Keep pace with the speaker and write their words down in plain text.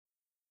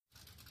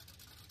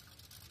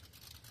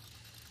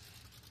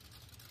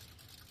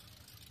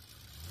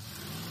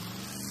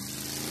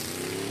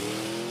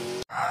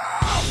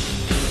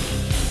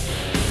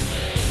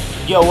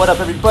Yo, what up,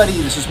 everybody?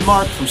 This is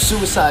Mark from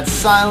Suicide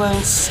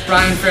Silence.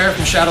 Brian Fair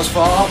from Shadows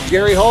Fall.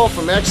 Gary Hall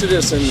from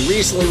Exodus and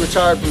recently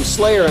retired from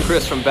Slayer. And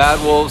Chris from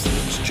Bad Wolves.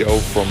 It's Joe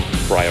from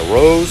Briar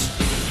Rose.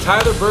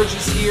 Tyler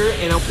Burgess here,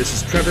 and this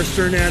is Trevor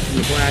Sternad from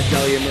the Black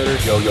Dahlia Murder.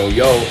 Yo,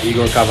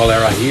 Igor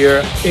Cavalera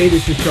here. Hey,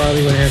 this is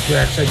Charlie with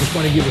Anthrax. I just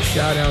want to give a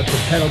shout out to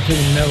Pedal to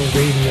the Metal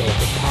Radio,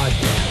 the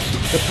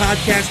podcast. The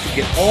podcast to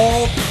get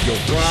all your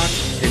rock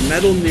and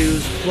metal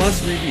news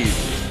plus reviews.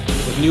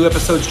 With new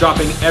episodes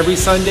dropping every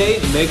Sunday,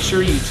 make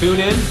sure you tune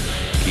in.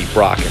 Keep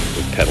rocking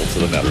with Pedal to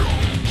the Metal.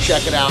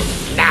 Check it out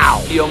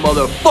now, yo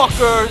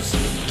motherfuckers.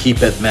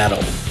 Keep it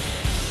metal.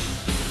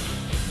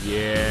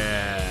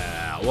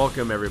 Yeah.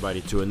 Welcome,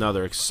 everybody, to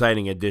another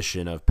exciting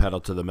edition of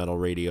Pedal to the Metal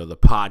Radio, the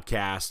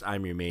podcast.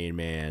 I'm your main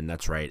man.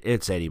 That's right.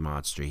 It's Eddie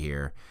Monster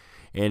here.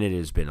 And it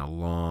has been a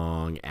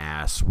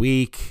long-ass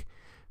week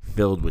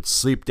filled with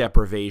sleep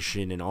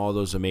deprivation and all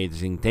those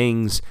amazing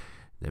things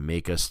that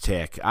make us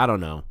tick. I don't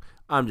know.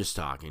 I'm just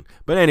talking.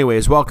 But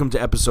anyways, welcome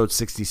to episode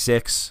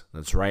 66.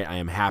 That's right. I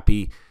am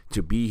happy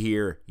to be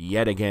here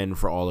yet again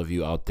for all of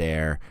you out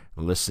there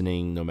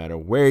listening, no matter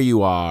where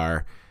you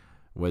are.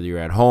 Whether you're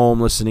at home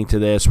listening to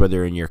this, whether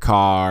you're in your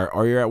car,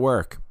 or you're at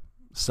work.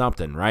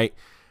 Something, right?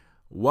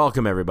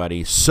 Welcome,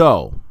 everybody.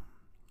 So,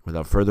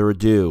 without further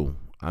ado,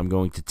 I'm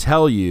going to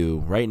tell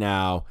you right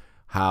now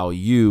how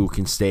you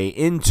can stay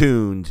in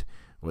tuned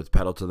with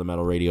Pedal to the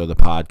Metal Radio, the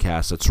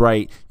podcast. That's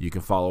right. You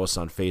can follow us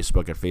on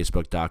Facebook at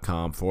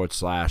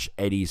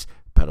facebook.com/Eddie's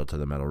Pedal to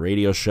the Metal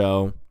Radio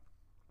Show.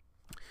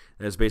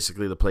 That's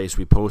basically the place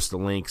we post the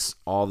links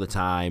all the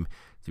time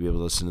to be able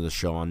to listen to the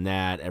show on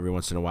that. Every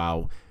once in a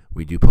while,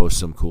 we do post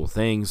some cool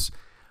things.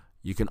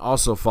 You can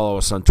also follow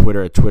us on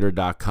Twitter at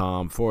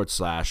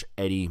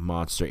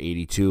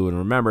twitter.com/EddieMonster82. And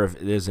remember, if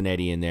there's an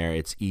Eddie in there,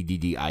 it's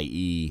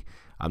EDDIE.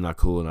 I'm not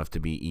cool enough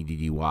to be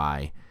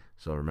EDDY,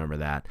 so remember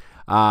that.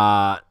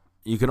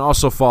 You can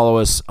also follow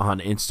us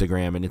on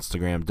Instagram at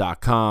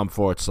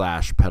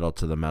instagram.com/Pedal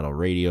to the Metal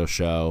Radio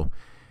Show.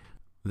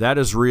 That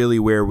is really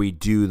where we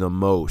do the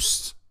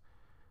most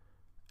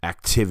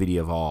activity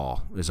of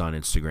all, is on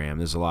Instagram.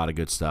 There's a lot of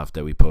good stuff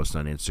that we post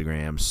on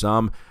Instagram.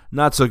 Some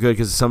not so good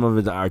because some of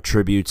it are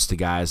tributes to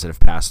guys that have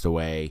passed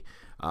away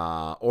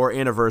or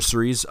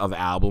anniversaries of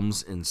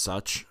albums and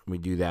such. We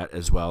do that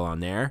as well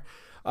on there.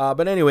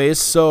 But anyways,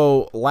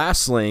 so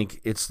last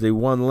link, it's the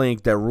one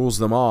link that rules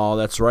them all.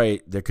 That's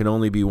right. There can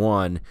only be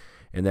one,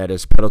 and that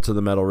is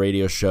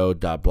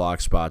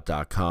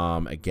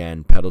pedaltothemetalradioshow.blogspot.com.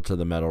 Again,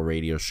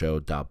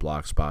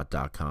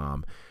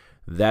 pedaltothemetalradioshow.blogspot.com.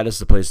 That is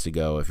the place to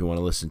go if you want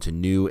to listen to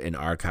new and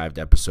archived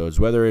episodes,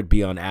 whether it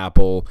be on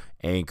Apple,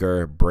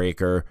 Anchor,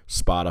 Breaker,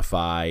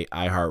 Spotify,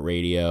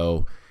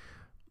 iHeartRadio,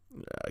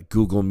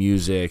 Google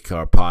Music,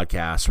 or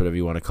podcasts, whatever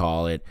you want to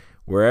call it.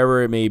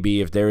 Wherever it may be,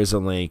 if there is a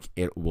link,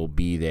 it will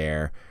be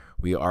there.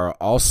 We are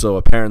also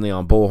apparently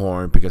on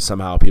Bullhorn because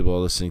somehow people are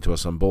listening to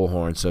us on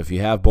Bullhorn. So if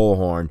you have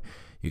Bullhorn,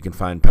 you can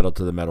find Pedal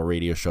to the Metal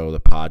Radio Show, the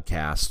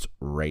podcast,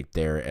 right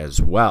there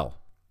as well.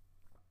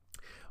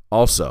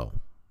 Also,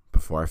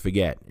 before I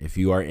forget, if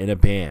you are in a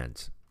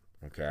band,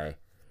 okay,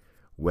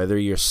 whether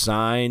you're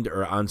signed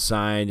or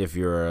unsigned, if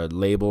you're a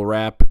label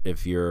rep,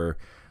 if you're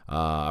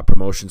a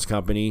promotions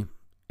company,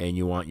 and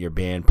you want your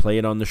band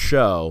played on the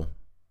show,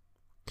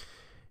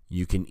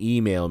 you can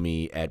email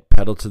me at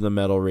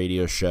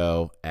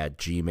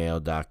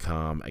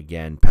pedaltothemetalradioshow@gmail.com.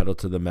 Again,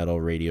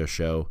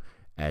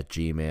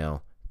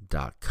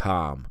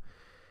 pedaltothemetalradioshow@gmail.com.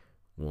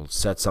 We'll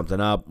set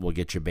something up. We'll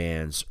get your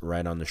bands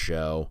right on the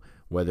show,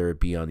 whether it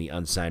be on the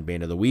Unsigned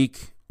Band of the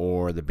Week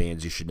or the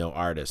Bands You Should Know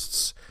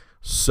artists.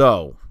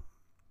 So,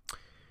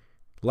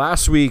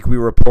 last week we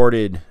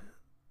reported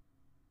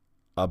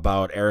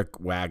about Eric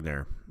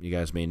Wagner. You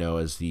guys may know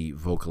as the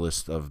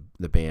vocalist of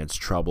the bands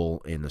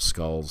Trouble and the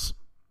Skulls.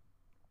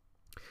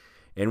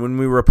 And when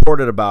we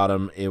reported about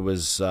him, it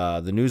was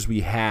the news we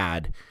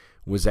had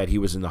was that he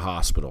was in the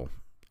hospital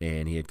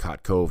and he had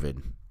caught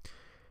COVID.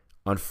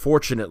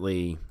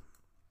 Unfortunately,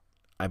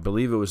 I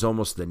believe it was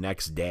almost the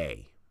next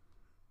day,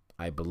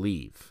 I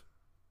believe,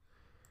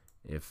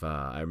 if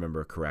I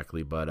remember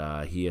correctly,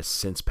 but he has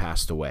since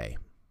passed away.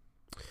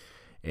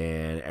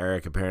 And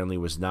Eric apparently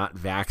was not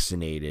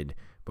vaccinated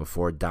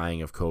before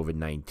dying of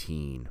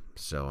COVID-19.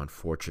 So,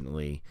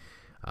 unfortunately,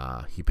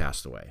 he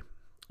passed away.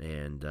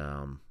 And,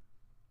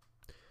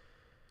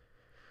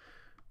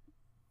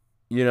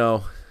 you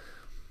know,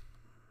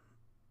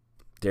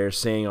 they're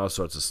saying all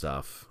sorts of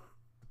stuff.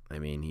 I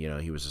mean, you know,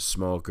 he was a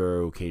smoker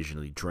who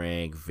occasionally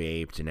drank,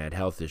 vaped, and had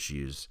health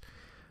issues.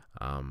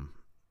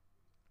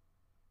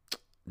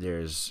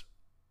 There's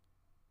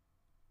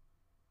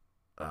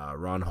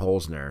Ron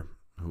Holzner,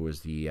 who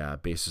was the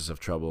bassist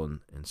of Trouble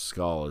and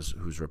Skulls,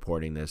 who's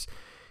reporting this.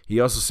 He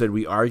also said,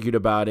 "We argued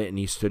about it, and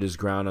he stood his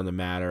ground on the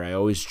matter. I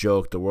always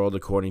joke, the world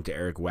according to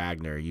Eric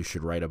Wagner, you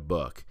should write a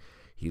book.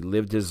 He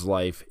lived his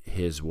life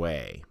his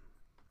way."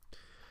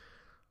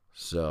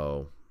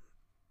 So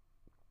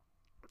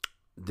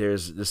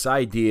there's this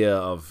idea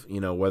of, you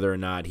know, whether or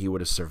not he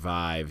would have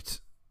survived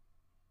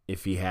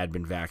if he had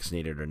been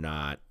vaccinated or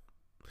not.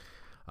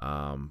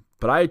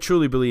 But I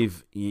truly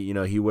believe,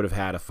 he would have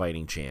had a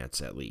fighting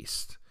chance at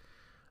least.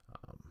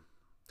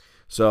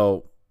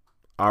 So,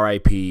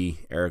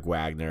 R.I.P. Eric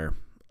Wagner,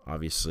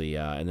 obviously.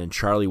 And then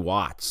Charlie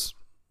Watts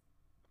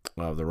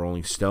of the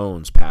Rolling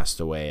Stones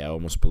passed away. I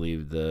almost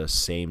believe the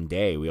same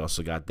day. We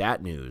also got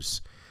that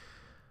news.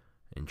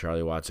 And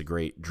Charlie Watts, a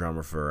great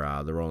drummer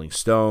for the Rolling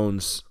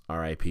Stones.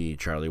 R.I.P.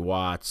 Charlie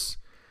Watts.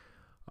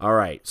 All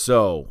right,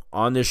 so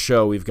on this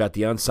show, we've got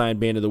the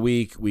Unsigned Band of the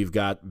Week. We've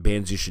got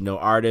Bands You Should Know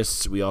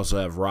artists. We also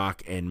have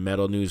rock and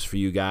metal news for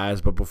you guys.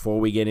 But before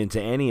we get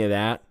into any of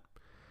that,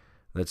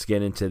 let's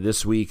get into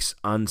this week's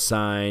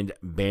Unsigned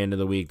Band of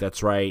the Week.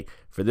 That's right.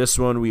 For this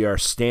one, we are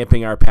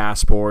stamping our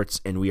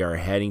passports, and we are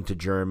heading to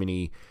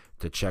Germany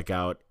to check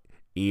out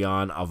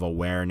Eon of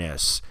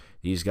Awareness.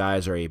 These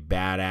guys are a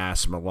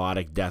badass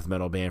melodic death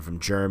metal band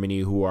from Germany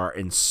who are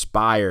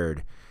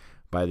inspired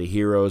by the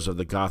heroes of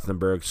the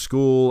Gothenburg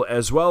School,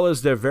 as well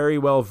as they're very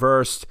well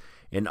versed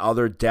in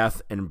other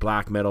death and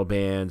black metal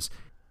bands.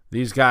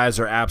 These guys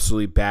are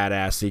absolutely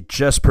badass. They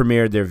just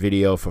premiered their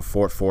video for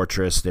Fort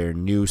Fortress, their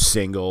new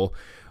single.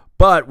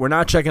 But we're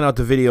not checking out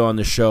the video on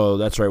the show.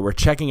 That's right, we're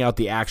checking out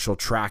the actual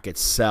track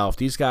itself.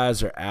 These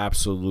guys are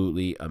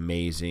absolutely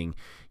amazing.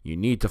 You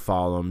need to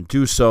follow them.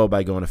 Do so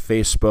by going to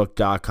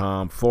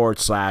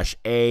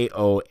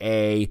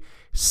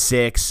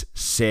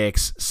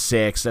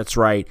facebook.com/AOA666. That's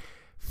right,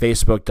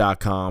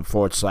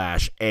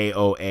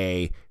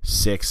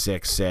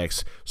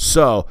 facebook.com/AOA666.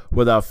 So,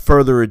 without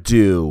further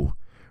ado,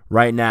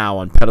 right now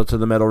on Pedal to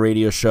the Metal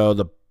Radio Show,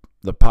 the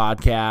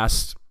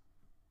podcast,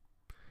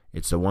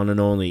 it's the one and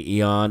only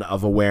Eon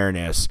of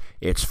Awareness.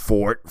 It's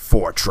Fort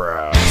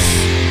Fortress.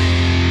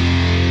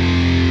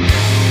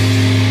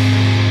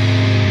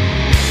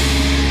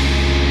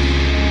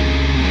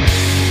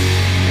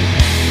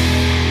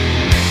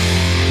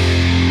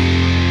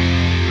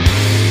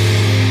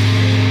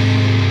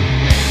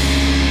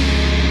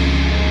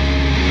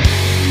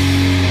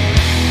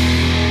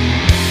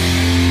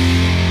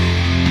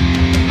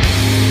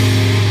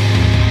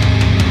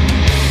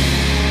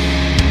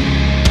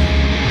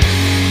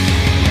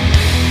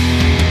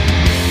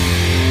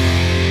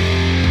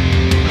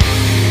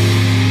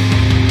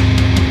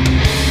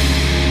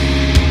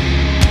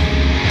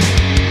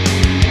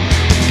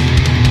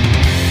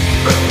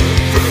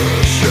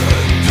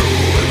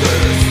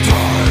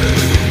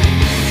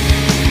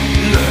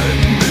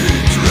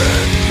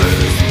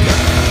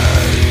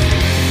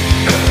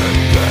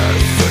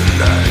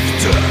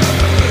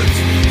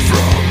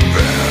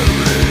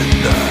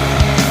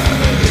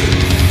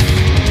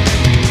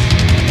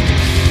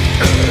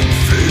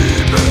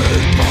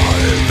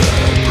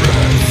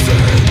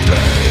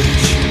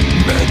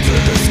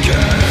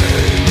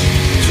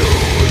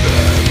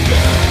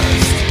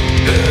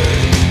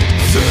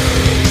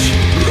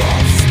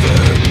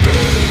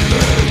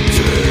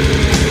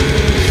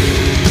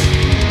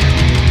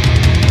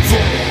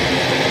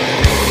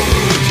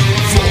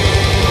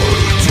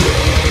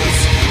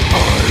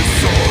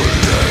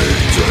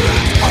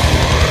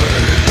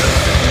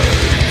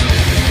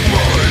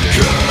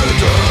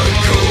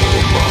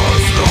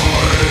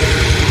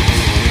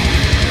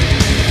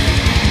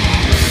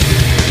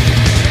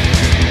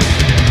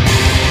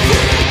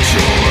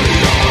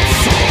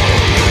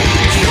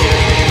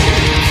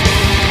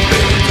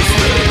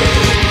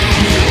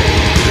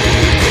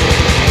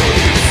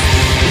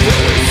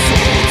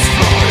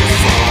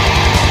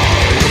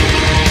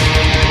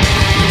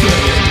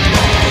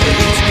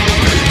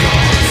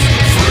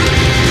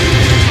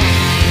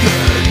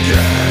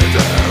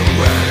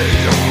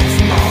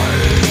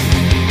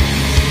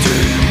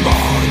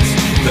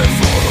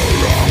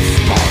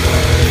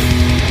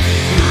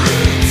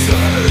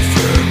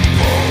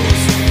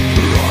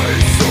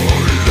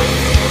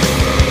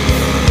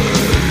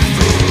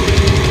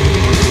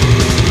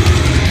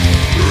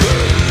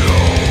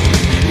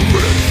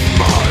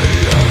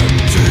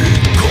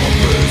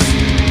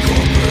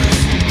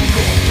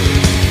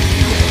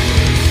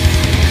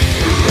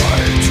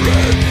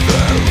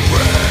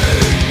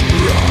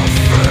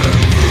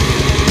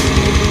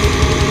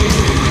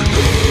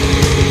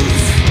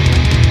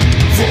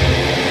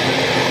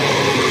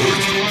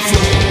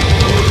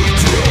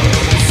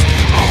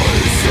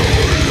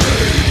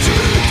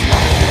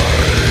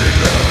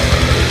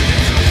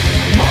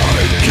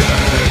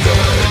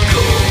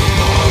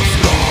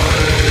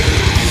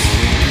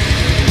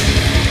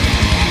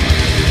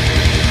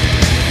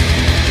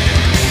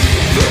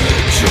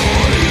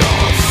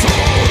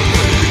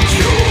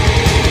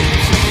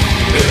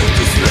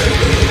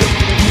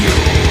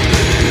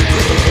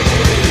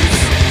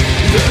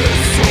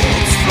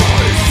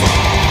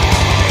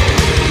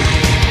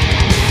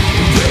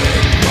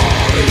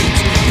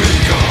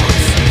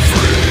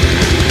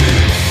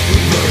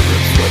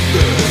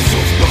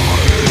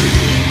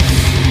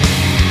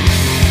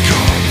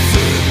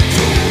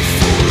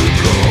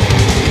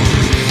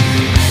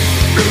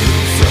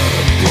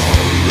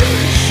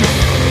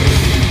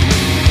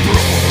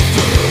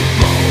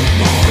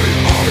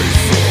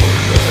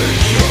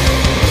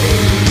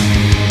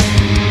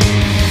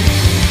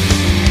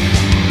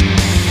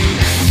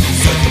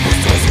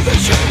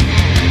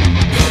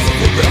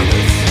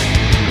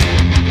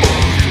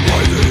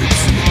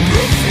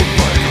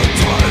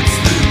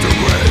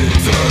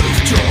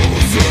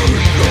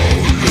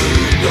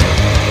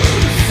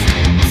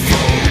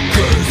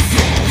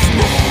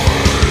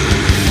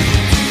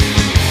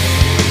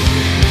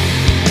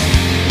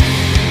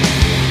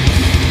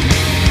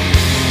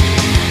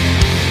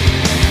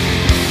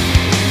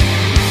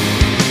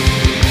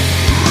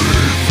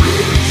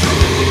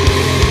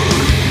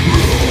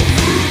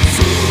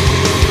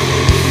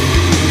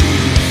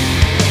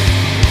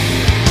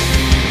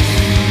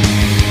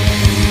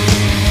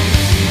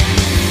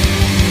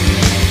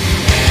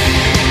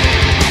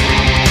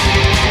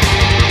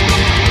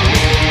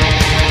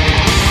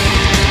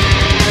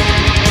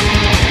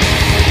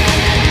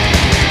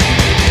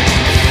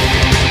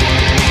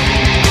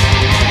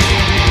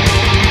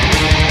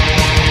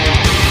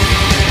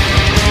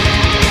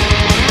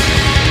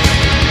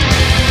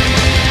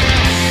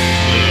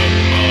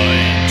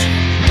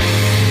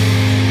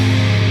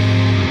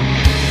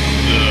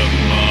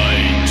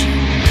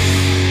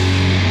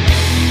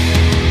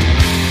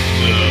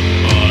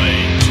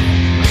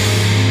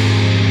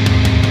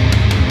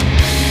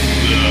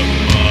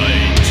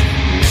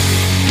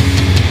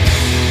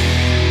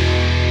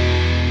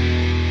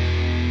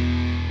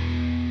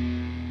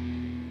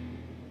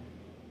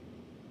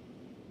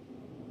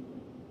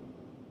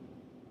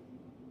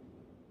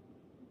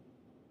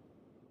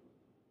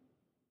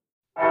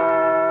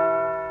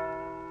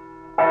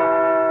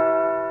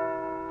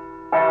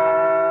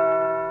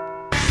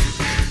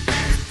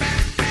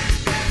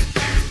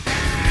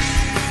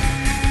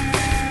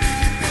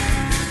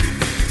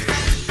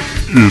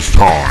 It's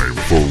time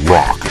for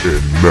Rock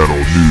and Metal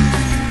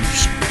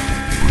News,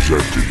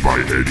 presented by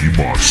Eddie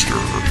Monster.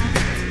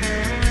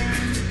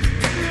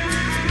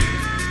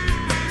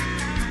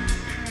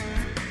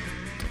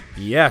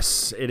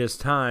 Yes, it is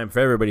time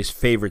for everybody's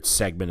favorite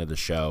segment of the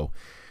show.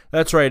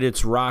 That's right,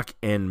 it's Rock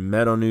and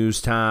Metal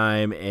News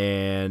time,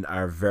 and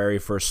our very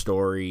first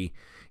story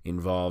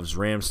involves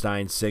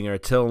Rammstein singer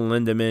Till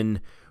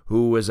Lindemann,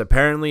 who was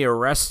apparently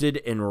arrested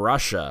in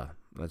Russia.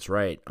 That's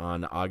right,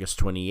 on August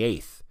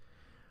 28th.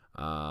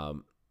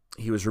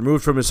 He was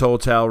removed from his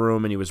hotel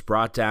room, and he was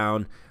brought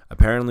down,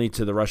 apparently,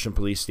 to the Russian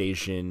police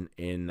station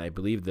in, I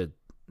believe, the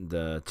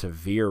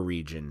Tver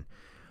region.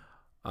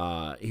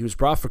 He was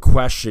brought for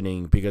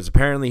questioning because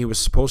apparently he was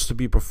supposed to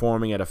be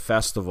performing at a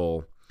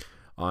festival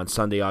on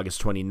Sunday,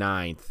 August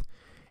 29th,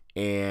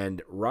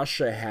 and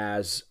Russia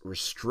has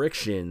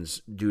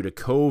restrictions due to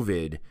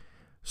COVID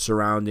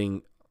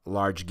surrounding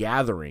large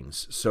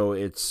gatherings, so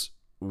it's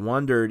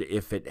wondered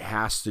if it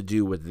has to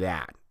do with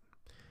that.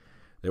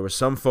 There were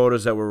some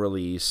photos that were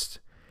released,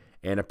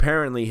 and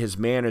apparently his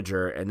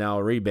manager,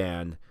 Anel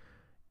Reban,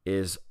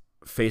 is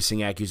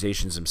facing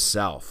accusations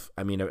himself.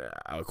 I mean,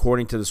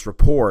 according to this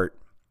report,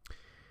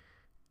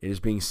 it is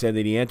being said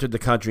that he entered the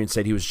country and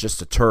said he was just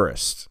a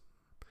tourist.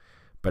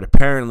 But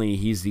apparently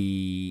he's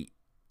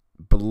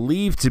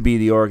believed to be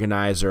the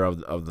organizer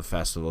of the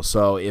festival.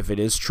 So if it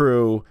is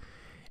true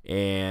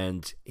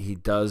and he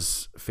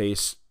does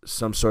face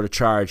some sort of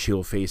charge, he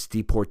will face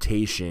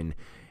deportation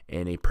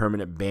and a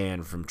permanent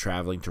ban from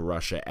traveling to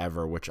Russia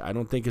ever, which I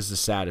don't think is the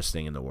saddest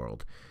thing in the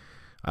world.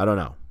 I don't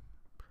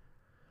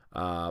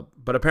know.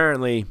 But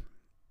apparently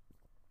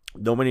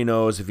nobody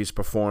knows if he's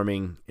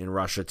performing in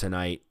Russia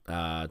tonight,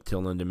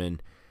 Till Lindemann.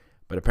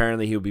 But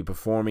apparently he'll be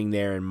performing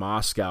there in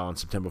Moscow on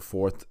September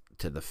 4th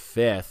to the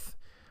 5th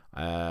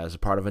as a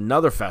part of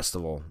another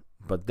festival.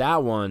 But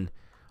that one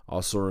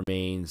also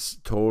remains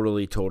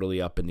totally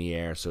up in the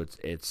air. So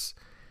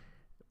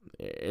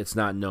it's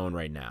not known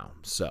right now.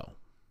 So,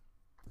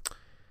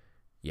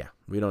 yeah,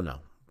 we don't know.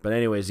 But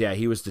anyways, yeah,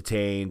 he was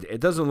detained.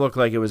 It doesn't look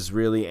like it was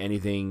really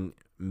anything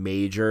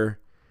major,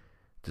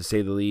 to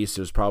say the least.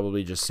 It was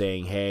probably just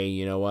saying, hey,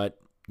 you know what?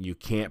 You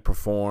can't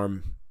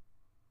perform,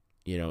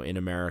 in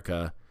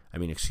America.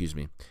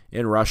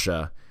 In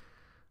Russia.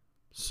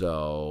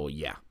 So,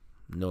 yeah,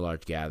 no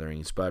large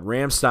gatherings. But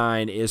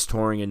Rammstein is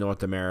touring in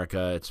North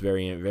America. It's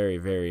very, very,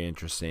 very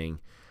interesting,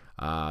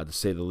 to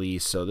say the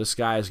least. So this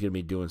guy is going to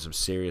be doing some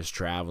serious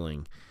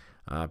traveling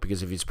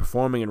because if he's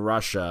performing in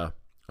Russia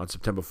on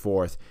September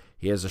 4th,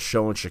 he has a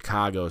show in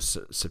Chicago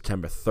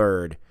September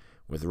 3rd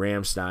with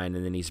Rammstein,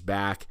 and then he's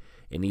back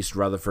in East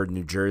Rutherford,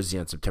 New Jersey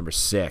on September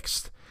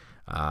 6th.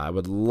 I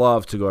would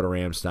love to go to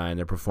Rammstein.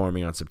 They're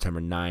performing on September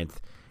 9th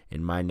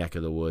in my neck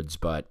of the woods,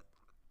 but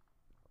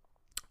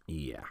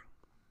yeah,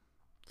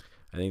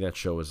 I think that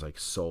show was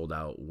sold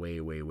out way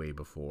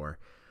before.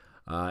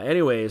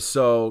 Anyways,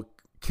 so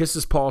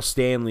Kiss's Paul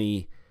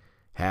Stanley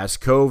has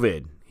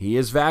COVID. He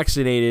is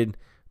vaccinated,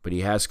 but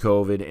he has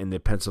COVID, and the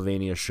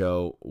Pennsylvania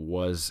show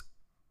was,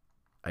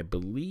 I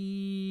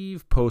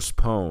believe,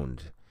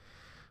 postponed.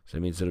 So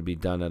that means it'll be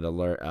done at a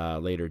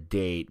later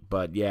date.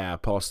 But yeah,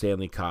 Paul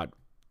Stanley caught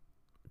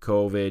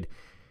COVID,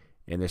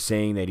 and they're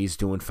saying that he's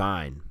doing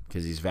fine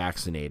because he's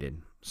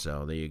vaccinated.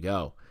 So there you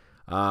go.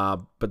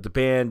 But the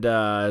band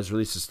has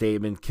released a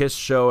statement. Kiss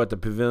show at the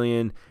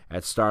Pavilion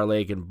at Star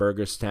Lake in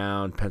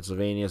Burgerstown,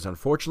 Pennsylvania is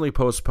unfortunately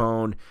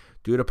postponed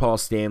due to Paul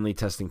Stanley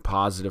testing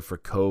positive for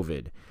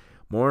COVID.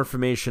 More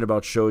information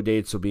about show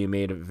dates will be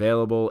made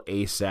available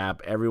ASAP.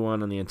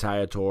 Everyone on the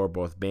entire tour,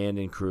 both band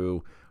and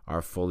crew,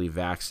 are fully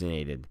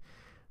vaccinated.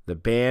 The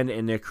band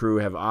and their crew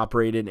have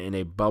operated in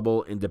a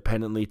bubble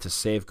independently to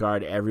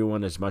safeguard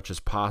everyone as much as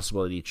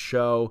possible at each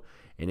show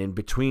and in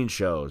between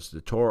shows.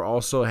 The tour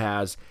also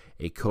has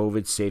a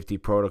COVID safety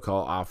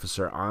protocol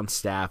officer on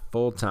staff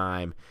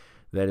full-time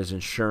that is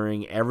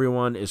ensuring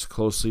everyone is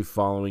closely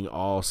following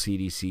all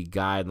CDC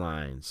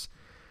guidelines.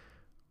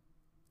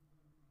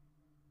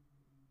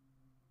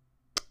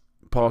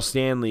 Paul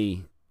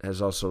Stanley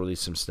has also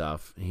released some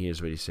stuff.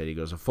 Here's what he said. He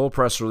goes, a full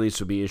press release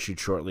will be issued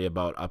shortly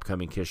about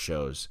upcoming Kiss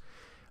shows.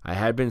 I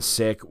had been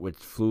sick with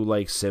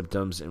flu-like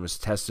symptoms and was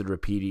tested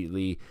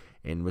repeatedly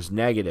and was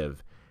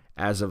negative.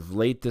 As of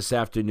late this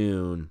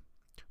afternoon,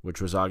 which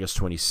was August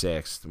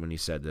 26th when he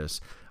said this,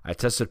 I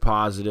tested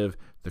positive.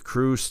 The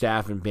crew,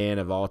 staff, and band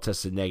have all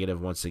tested negative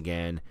once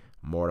again.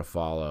 More to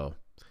follow.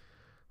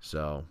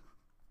 So,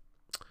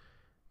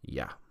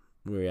 yeah.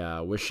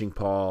 We're wishing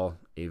Paul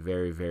a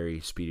very, very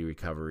speedy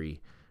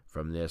recovery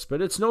from this.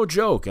 But it's no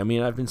joke. I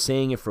mean, I've been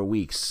saying it for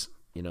weeks.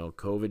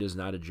 COVID is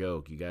not a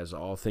joke. You guys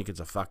all think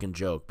it's a fucking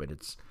joke, but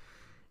it's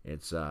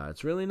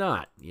really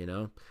not,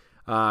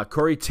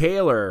 Corey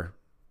Taylor,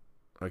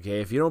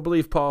 okay, if you don't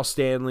believe Paul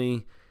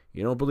Stanley,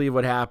 you don't believe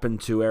what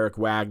happened to Eric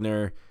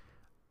Wagner,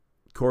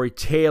 Corey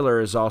Taylor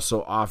is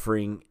also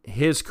offering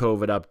his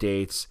COVID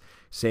updates,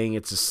 saying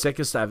it's the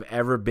sickest I've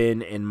ever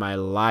been in my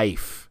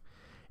life.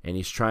 And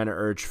he's trying to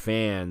urge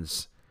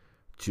fans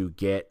to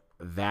get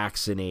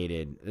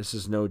vaccinated. This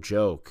is no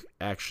joke.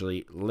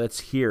 Actually,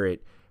 let's hear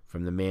it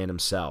from the man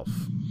himself.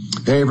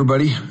 Hey,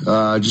 everybody.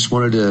 I just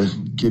wanted to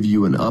give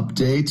you an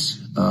update.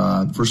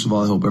 First of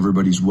all, I hope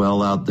everybody's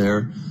well out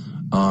there.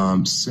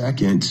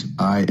 Second,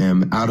 I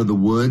am out of the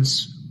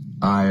woods.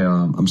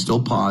 I'm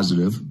still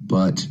positive,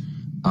 but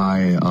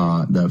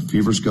the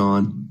fever's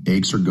gone,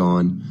 aches are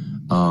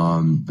gone.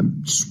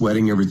 I'm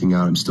sweating everything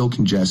out. I'm still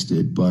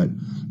congested, but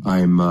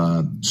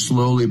I'm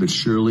slowly but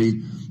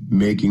surely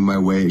making my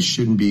way. It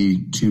shouldn't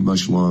be too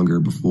much longer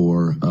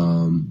before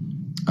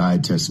I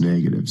test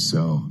negative.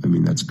 So, I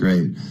mean, that's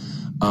great.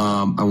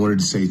 I wanted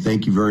to say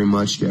thank you very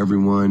much to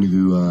everyone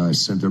who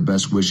sent their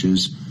best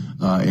wishes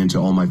and to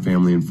all my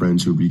family and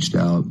friends who reached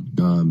out.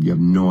 You have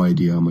no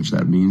idea how much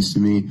that means to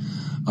me.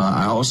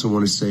 I also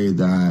want to say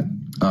that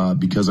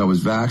because I was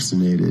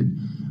vaccinated,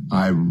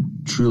 I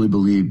truly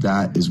believe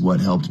that is what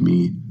helped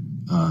me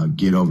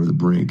get over the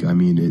brink. I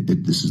mean,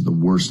 this is the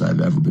worst I've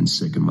ever been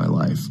sick in my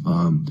life.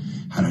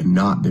 Had I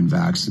not been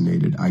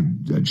vaccinated,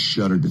 I'd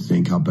shudder to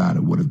think how bad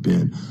it would have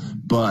been.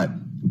 But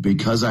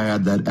because I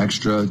had that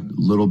extra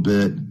little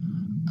bit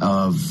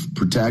of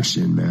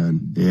protection,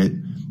 man, it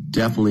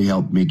definitely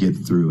helped me get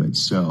through it.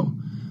 So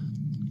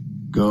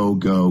go,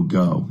 go,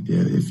 go.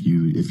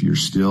 If you're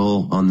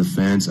still on the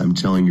fence, I'm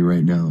telling you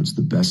right now, it's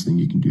the best thing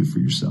you can do for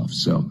yourself.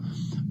 So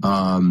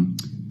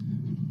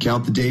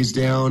count the days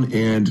down,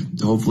 and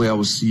hopefully I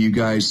will see you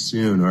guys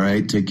soon. All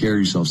right, take care of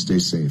yourself. Stay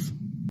safe.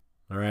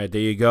 All right,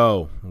 there you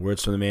go.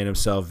 Words from the man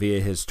himself via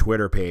his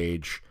Twitter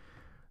page.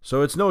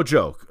 So it's no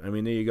joke. I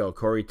mean, there you go.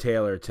 Corey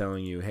Taylor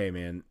telling you, hey,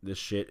 man, this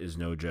shit is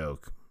no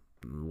joke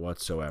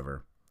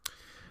whatsoever.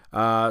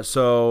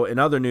 So in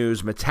other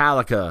news,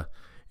 Metallica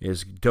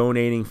is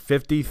donating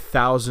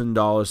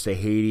 $50,000 to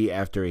Haiti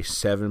after a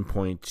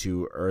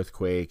 7.2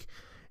 earthquake,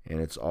 and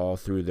it's all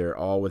through their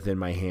All Within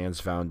My Hands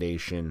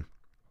Foundation.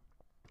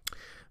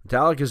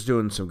 Metallica's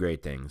doing some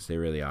great things. They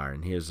really are.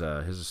 And here's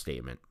a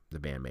statement the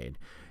band made.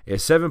 A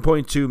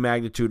 7.2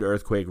 magnitude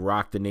earthquake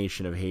rocked the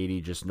nation of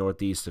Haiti just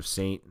northeast of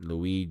St.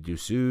 Louis du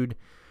Sud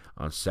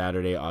on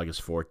Saturday,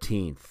 August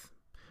 14th.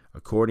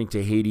 According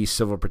to Haiti's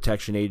Civil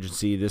Protection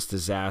Agency, this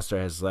disaster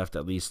has left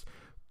at least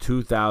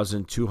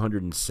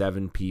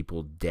 2,207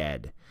 people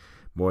dead,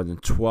 more than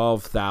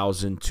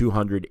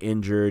 12,200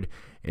 injured,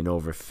 and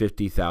over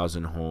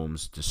 50,000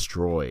 homes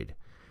destroyed.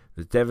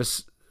 The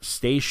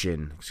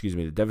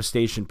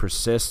devastation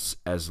persists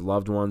as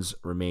loved ones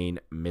remain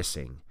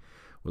missing,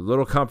 with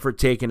little comfort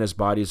taken as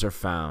bodies are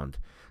found.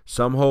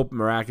 Some hope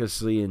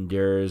miraculously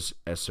endures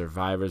as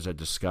survivors are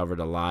discovered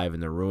alive in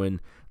the ruin,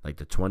 like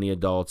the 20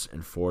 adults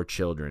and 4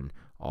 children,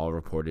 all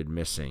reported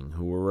missing,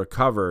 who were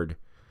recovered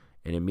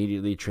and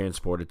immediately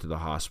transported to the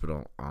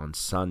hospital on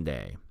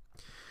Sunday.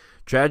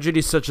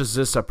 Tragedies such as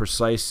this are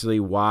precisely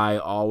why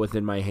All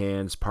Within My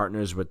Hands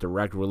partners with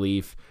Direct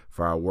Relief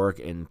for our work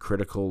in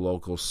critical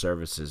local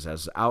services,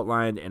 as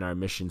outlined in our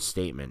mission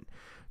statement.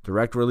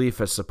 Direct Relief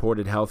has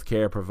supported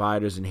healthcare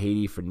providers in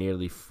Haiti for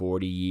nearly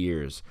 40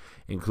 years,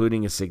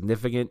 including a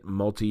significant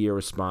multi-year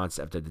response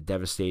after the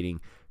devastating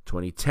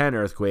 2010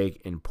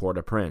 earthquake in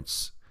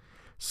Port-au-Prince.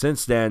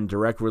 Since then,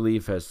 Direct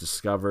Relief has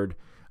delivered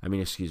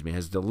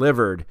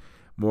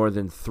more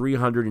than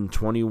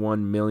 $321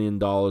 million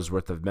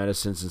worth of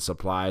medicines and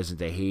supplies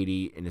into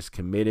Haiti and is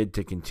committed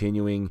to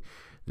continuing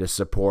the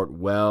support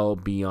well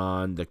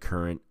beyond the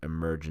current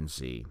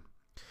emergency.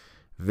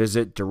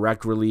 Visit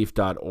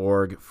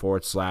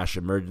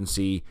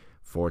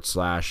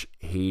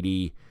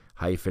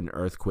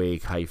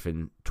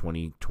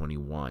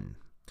directrelief.org/emergency/Haiti-earthquake-2021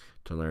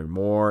 to learn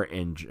more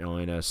and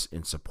join us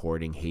in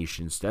supporting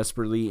Haitians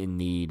desperately in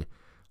need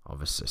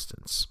of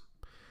assistance.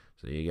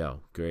 So there you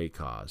go. Great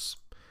cause.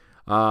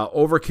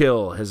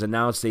 Overkill has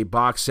announced a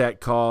box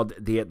set called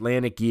The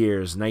Atlantic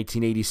Years,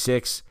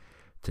 1986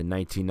 to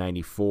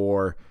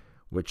 1994,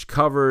 which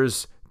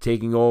covers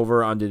Taking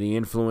Over, Under the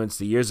Influence,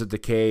 The Years of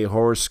Decay,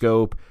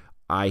 Horoscope,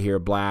 I Hear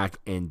Black,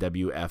 and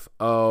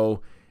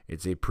WFO.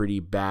 It's a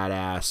pretty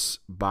badass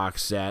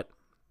box set,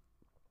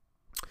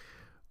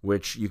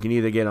 which you can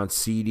either get on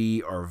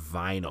CD or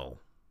vinyl.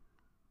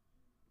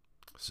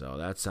 So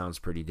that sounds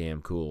pretty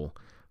damn cool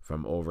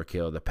from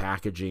Overkill. The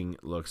packaging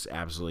looks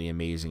absolutely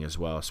amazing as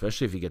well,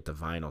 especially if you get the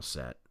vinyl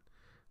set.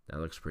 That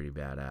looks pretty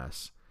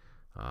badass.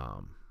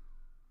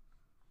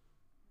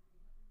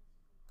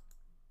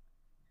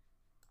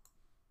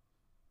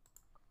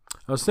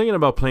 I was thinking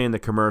about playing the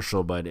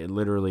commercial, but it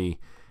literally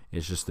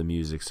is just the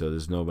music, so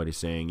there's nobody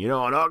saying,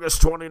 on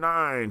August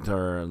 29th,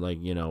 or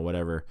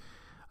whatever.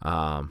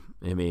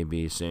 It may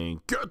be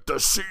saying, get the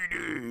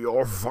CD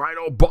or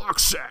vinyl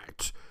box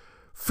set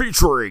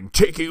featuring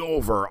Taking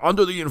Over,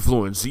 Under the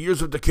Influence, The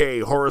Years of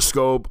Decay,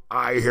 Horoscope,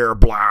 I Hear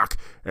Black,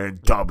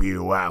 and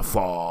WFO.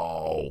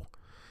 All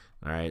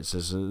right, so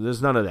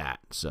there's none of that,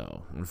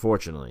 so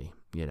unfortunately,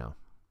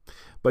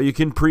 But you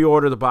can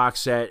pre-order the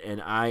box set,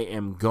 and I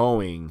am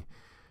going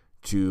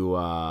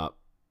to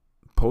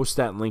post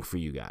that link for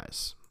you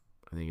guys.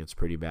 I think it's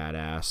pretty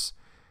badass.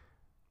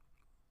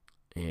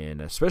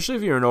 And especially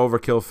if you're an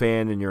Overkill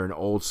fan and you're an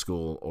old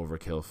school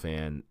Overkill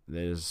fan,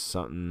 there's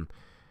something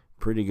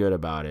pretty good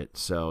about it.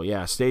 So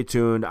yeah, stay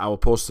tuned. I will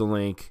post the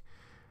link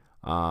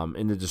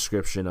in the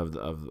description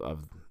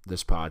of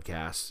this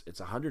podcast.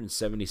 It's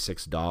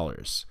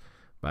 $176,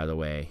 by the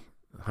way,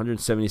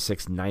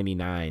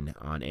 $176.99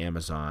 on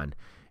Amazon,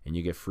 and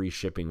you get free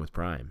shipping with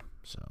Prime.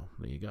 So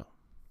there you go.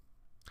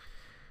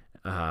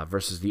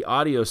 Versus the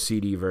audio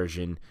CD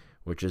version,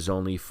 which is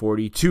only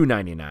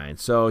 $42.99.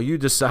 So you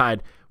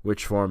decide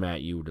which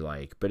format you would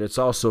like, but it's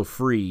also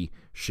free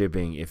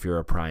shipping if you're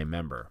a Prime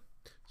member.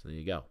 So there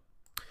you go.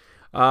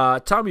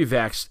 Tommy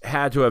Vext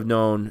had to have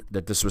known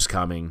that this was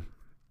coming.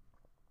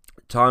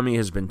 Tommy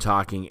has been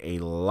talking a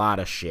lot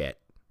of shit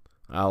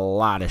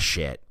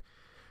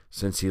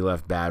since he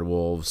left Bad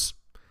Wolves.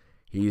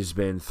 He's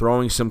been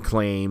throwing some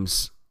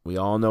claims. We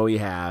all know he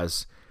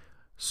has.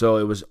 So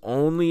it was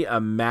only a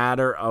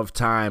matter of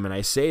time, and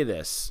I say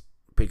this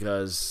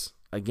because,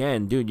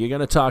 again, dude, you're going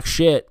to talk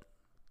shit.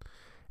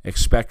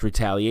 Expect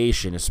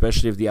retaliation,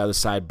 especially if the other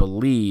side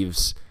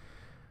believes,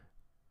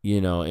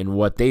 in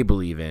what they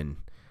believe in.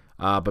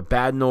 But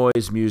Bad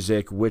Noise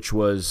Music, which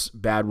was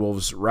Bad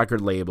Wolves'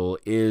 record label,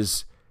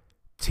 is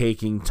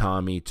taking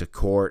Tommy to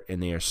court,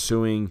 and they are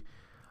suing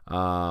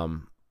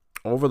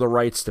over the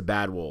rights to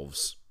Bad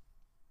Wolves.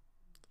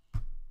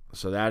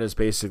 So that is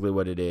basically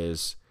what it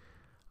is.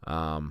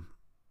 And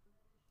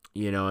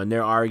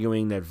they're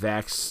arguing that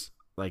Vex,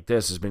 like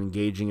this, has been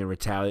engaging in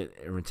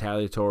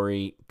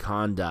retaliatory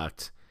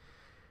conduct,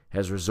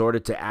 has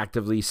resorted to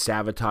actively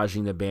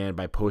sabotaging the band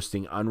by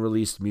posting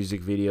unreleased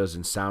music videos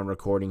and sound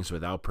recordings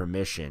without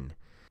permission.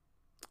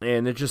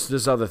 And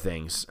there's other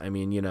things. I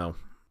mean,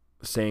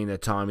 saying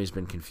that Tommy's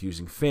been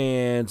confusing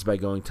fans by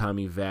going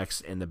Tommy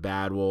Vex and the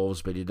Bad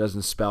Wolves, but he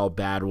doesn't spell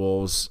Bad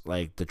Wolves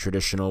like the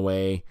traditional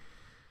way.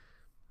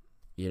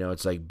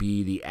 It's like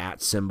B, the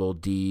 @ symbol,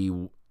 D,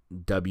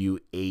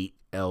 W8,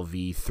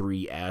 LV,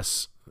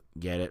 3S.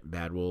 Get it?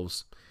 Bad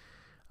Wolves.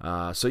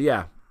 So,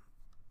 yeah.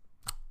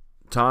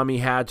 Tommy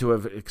had to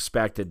have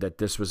expected that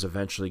this was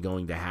eventually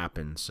going to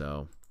happen.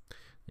 So,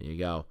 there you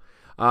go.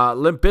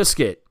 Limp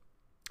Bizkit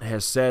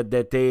has said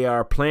that they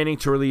are planning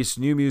to release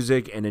new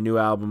music and a new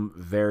album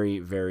very,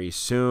 very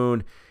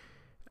soon.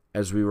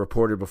 As we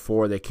reported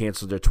before, they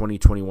canceled their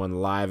 2021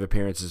 live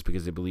appearances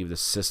because they believe the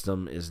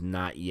system is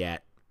not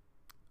yet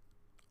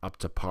up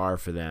to par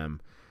for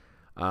them.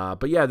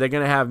 But yeah, they're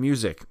going to have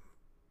music.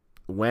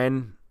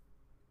 When?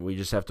 We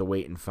just have to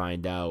wait and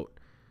find out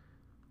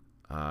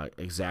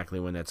exactly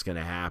when that's going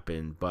to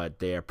happen. But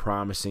they are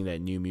promising that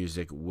new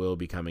music will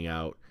be coming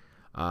out.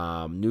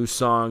 New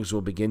songs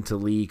will begin to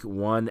leak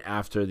one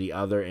after the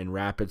other in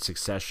rapid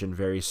succession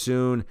very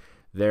soon.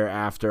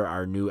 Thereafter,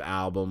 our new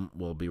album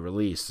will be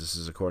released. This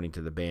is according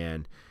to the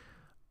band.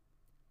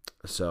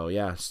 So,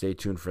 yeah, stay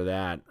tuned for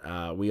that.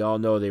 We all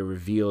know they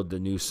revealed the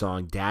new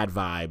song Dad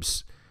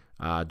Vibes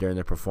during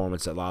their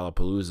performance at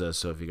Lollapalooza.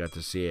 So if you got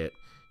to see it,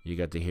 you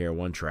got to hear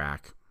one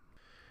track.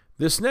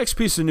 This next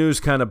piece of news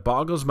kind of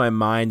boggles my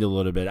mind a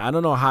little bit. I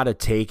don't know how to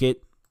take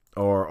it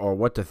or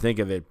what to think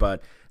of it,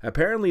 but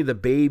apparently the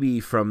baby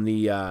from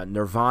the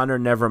Nirvana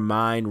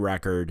Nevermind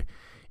record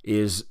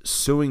is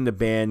suing the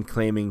band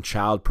claiming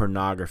child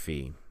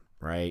pornography,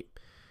 right?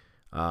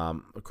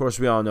 Of course,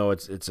 we all know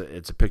it's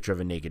a picture of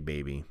a naked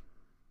baby.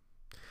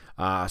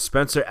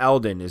 Spencer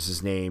Eldon is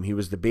his name. He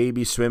was the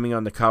baby swimming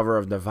on the cover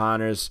of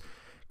Nirvana's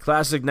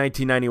classic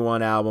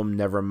 1991 album,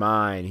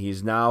 Nevermind.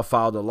 He's now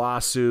filed a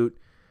lawsuit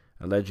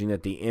alleging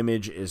that the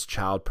image is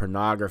child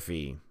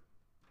pornography.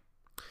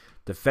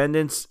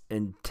 Defendants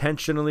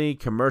intentionally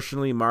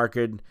commercially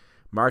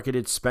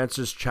marketed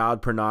Spencer's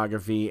child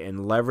pornography and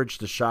leveraged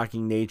the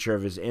shocking nature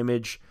of his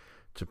image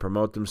to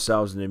promote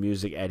themselves and their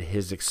music at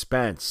his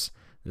expense.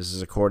 This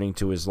is according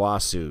to his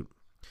lawsuit.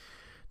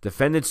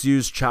 Defendants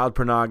used child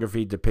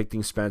pornography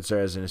depicting Spencer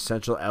as an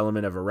essential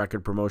element of a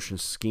record promotion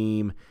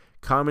scheme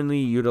commonly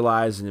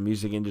utilized in the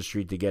music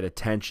industry to get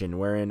attention,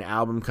 wherein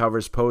album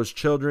covers pose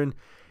children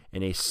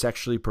in a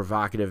sexually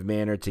provocative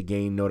manner to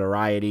gain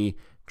notoriety,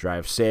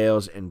 drive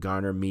sales, and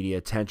garner media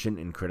attention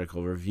and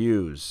critical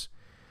reviews.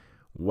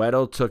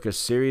 Weddle took a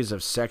series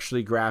of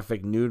sexually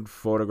graphic nude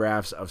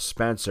photographs of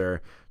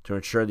Spencer to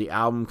ensure the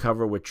album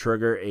cover would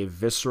trigger a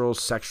visceral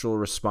sexual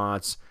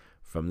response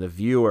from the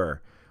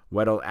viewer.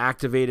 Weddle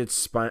activated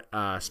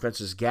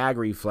Spencer's gag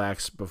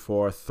reflex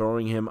before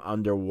throwing him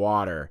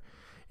underwater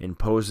in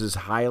poses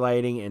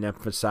highlighting and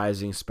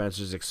emphasizing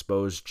Spencer's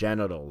exposed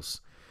genitals.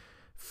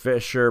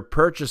 Fisher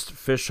purchased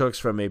fishhooks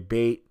from a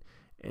bait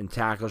and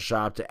tackle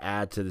shop to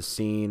add to the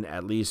scene.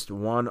 At least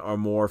one or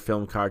more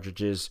film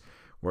cartridges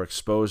were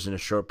exposed in a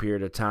short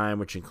period of time,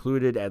 which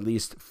included at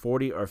least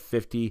 40 or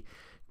 50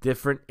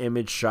 different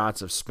image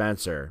shots of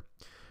Spencer.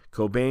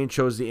 Cobain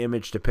chose the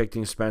image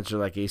depicting Spencer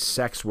like a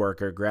sex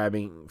worker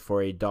grabbing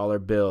for a dollar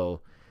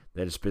bill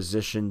that is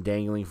positioned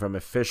dangling from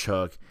a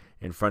fishhook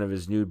in front of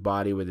his nude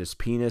body with his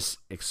penis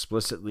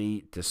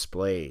explicitly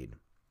displayed.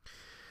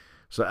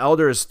 So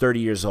Elder is 30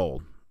 years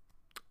old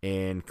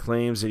and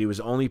claims that he was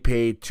only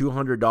paid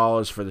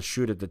 $200 for the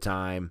shoot at the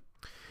time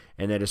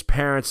and that his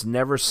parents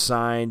never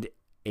signed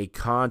a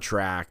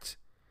contract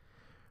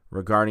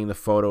regarding the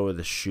photo of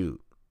the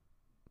shoot.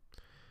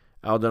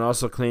 Eldon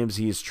also claims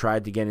he's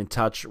tried to get in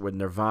touch with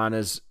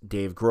Nirvana's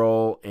Dave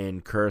Grohl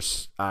and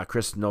Chris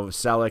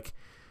Novoselic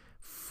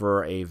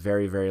for a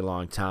very, very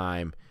long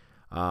time.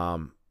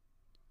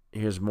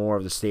 Here's more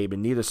of the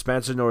statement. Neither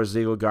Spencer nor his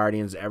legal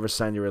guardians ever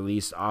signed a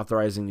release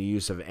authorizing the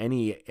use of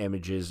any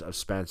images of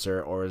Spencer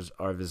or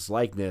of his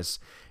likeness,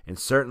 and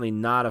certainly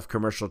not of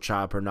commercial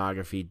child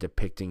pornography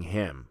depicting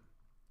him.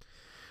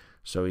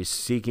 So he's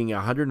seeking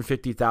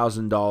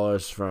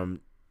 $150,000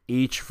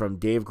 from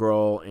Dave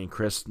Grohl and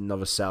Chris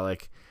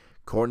Novoselic,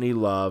 Courtney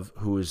Love,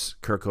 who is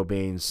Kurt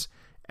Cobain's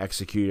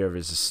executor of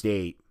his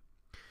estate,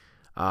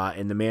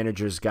 and the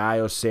managers Guy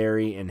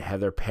Osseri and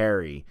Heather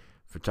Perry,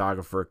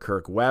 photographer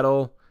Kirk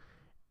Weddle,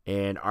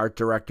 and art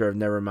director of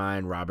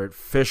Nevermind, Robert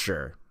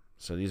Fisher.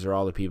 So these are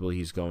all the people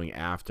he's going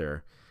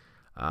after.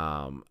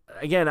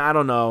 Again, I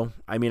don't know.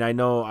 I mean, I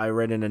know I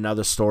read in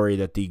another story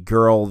that the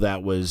girl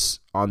that was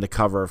on the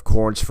cover of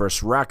Korn's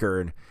first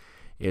record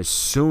is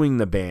suing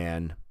the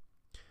band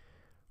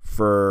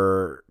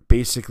for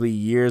basically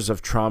years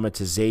of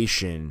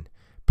traumatization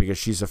because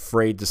she's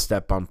afraid to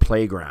step on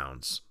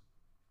playgrounds.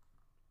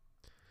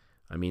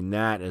 I mean,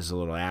 that is a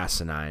little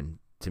asinine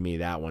to me,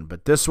 that one.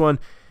 But this one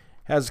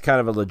has kind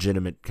of a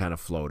legitimate kind of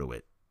flow to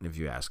it, if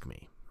you ask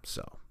me.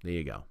 So, there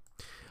you go.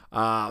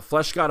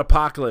 Flesh God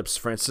Apocalypse,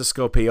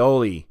 Francisco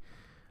Paoli,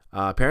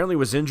 apparently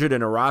was injured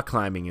in a rock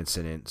climbing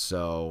incident.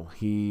 So,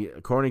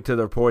 according to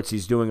the reports,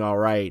 he's doing all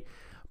right.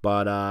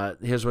 But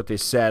here's what they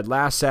said.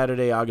 Last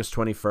Saturday, August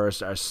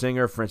 21st, our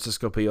singer,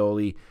 Francisco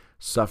Paoli,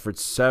 suffered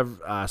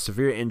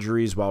severe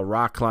injuries while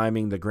rock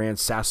climbing the Gran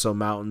Sasso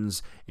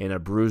Mountains in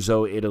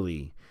Abruzzo,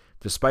 Italy.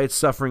 Despite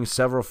suffering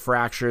several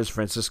fractures,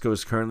 Francisco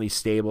is currently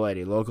stable at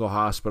a local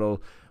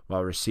hospital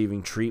while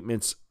receiving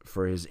treatments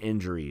for his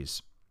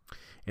injuries.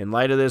 In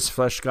light of this,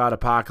 Flesh God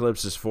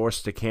Apocalypse is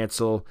forced to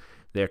cancel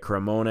their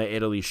Cremona,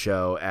 Italy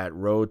show at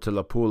Road to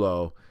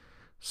Lapulo,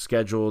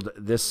 scheduled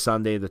this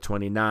Sunday the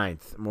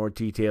 29th. More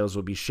details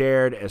will be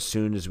shared as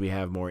soon as we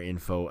have more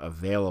info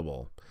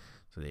available.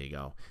 So there you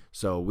go.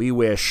 So we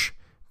wish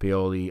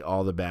Paoli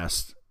all the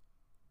best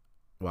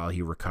while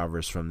he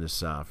recovers from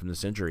this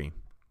injury.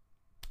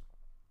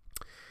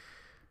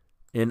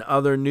 In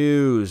other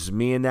news,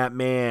 Me and That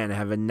Man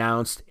have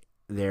announced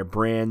their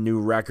brand new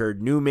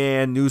record, New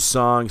Man, New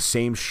Song,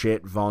 Same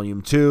Shit,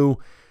 Volume 2,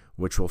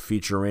 which will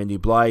feature Randy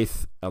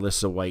Blythe,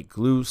 Alyssa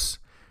White-Gluse,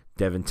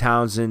 Devin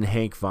Townsend,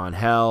 Hank Von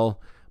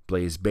Hell,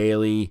 Blaze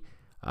Bailey,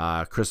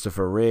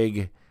 Christopher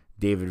Rigg,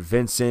 David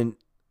Vincent,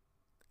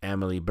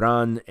 Emily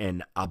Brunn,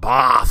 and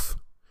Abath.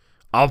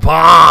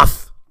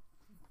 Abath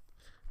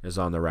is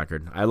on the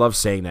record. I love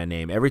saying that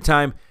name. Every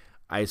time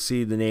I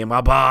see the name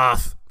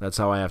Abath, that's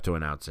how I have to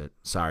announce it.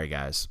 Sorry,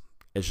 guys.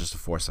 It's just a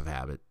force of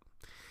habit.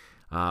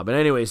 But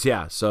anyways,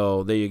 yeah,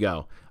 so there you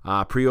go.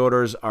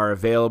 Pre-orders are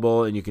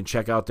available, and you can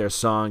check out their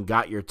song,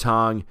 Got Your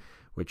Tongue,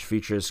 which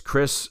features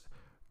Chris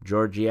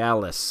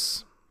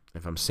Georgialis,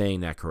 if I'm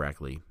saying that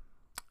correctly.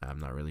 I'm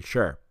not really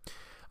sure.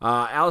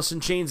 Alice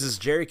in Chains'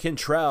 Jerry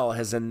Cantrell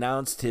has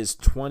announced his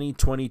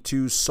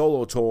 2022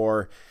 solo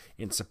tour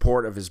in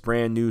support of his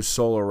brand new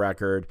solo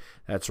record.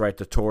 That's right,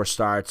 the tour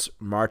starts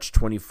March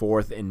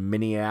 24th in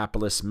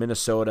Minneapolis,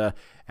 Minnesota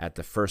at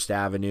the First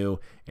Avenue,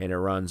 and it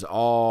runs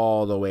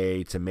all the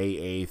way to May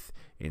 8th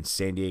in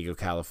San Diego,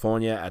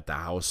 California at the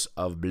House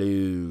of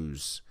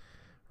Blues.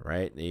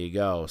 Right, there you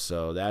go.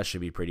 So that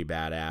should be pretty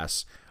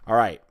badass. All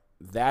right,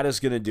 that is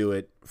going to do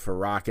it for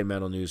Rock and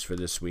Metal News for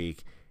this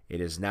week.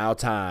 It is now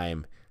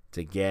time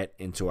to get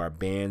into our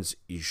Bands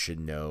You Should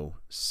Know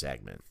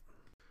segment.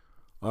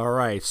 All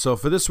right, so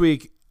for this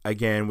week,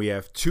 again, we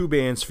have two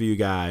bands for you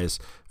guys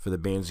for the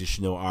Bands You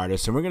Should Know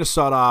artists, and we're going to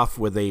start off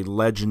with a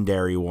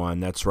legendary one.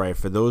 That's right,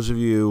 for those of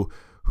you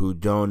who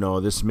don't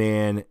know, this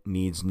man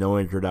needs no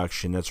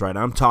introduction. That's right,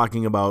 I'm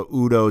talking about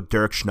Udo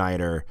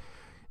Dirkschneider,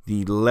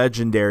 the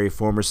legendary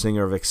former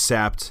singer of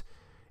Accept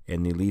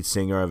and the lead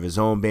singer of his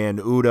own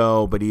band,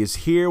 Udo, but he is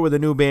here with a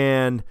new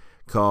band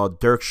called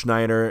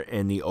Dirkschneider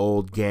and the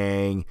Old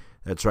Gang.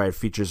 That's right, it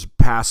features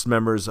past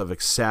members of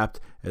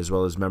Accept as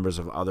well as members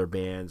of other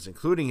bands,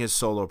 including his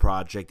solo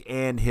project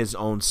and his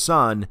own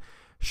son,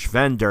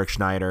 Sven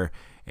Dirkschneider,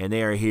 and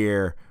they are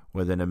here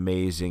with an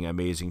amazing,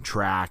 amazing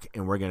track,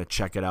 and we're going to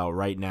check it out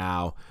right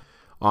now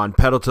on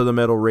Pedal to the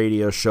Metal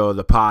Radio Show,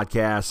 the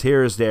podcast.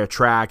 Here is their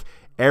track,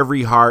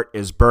 Every Heart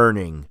is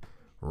Burning,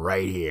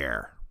 right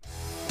here.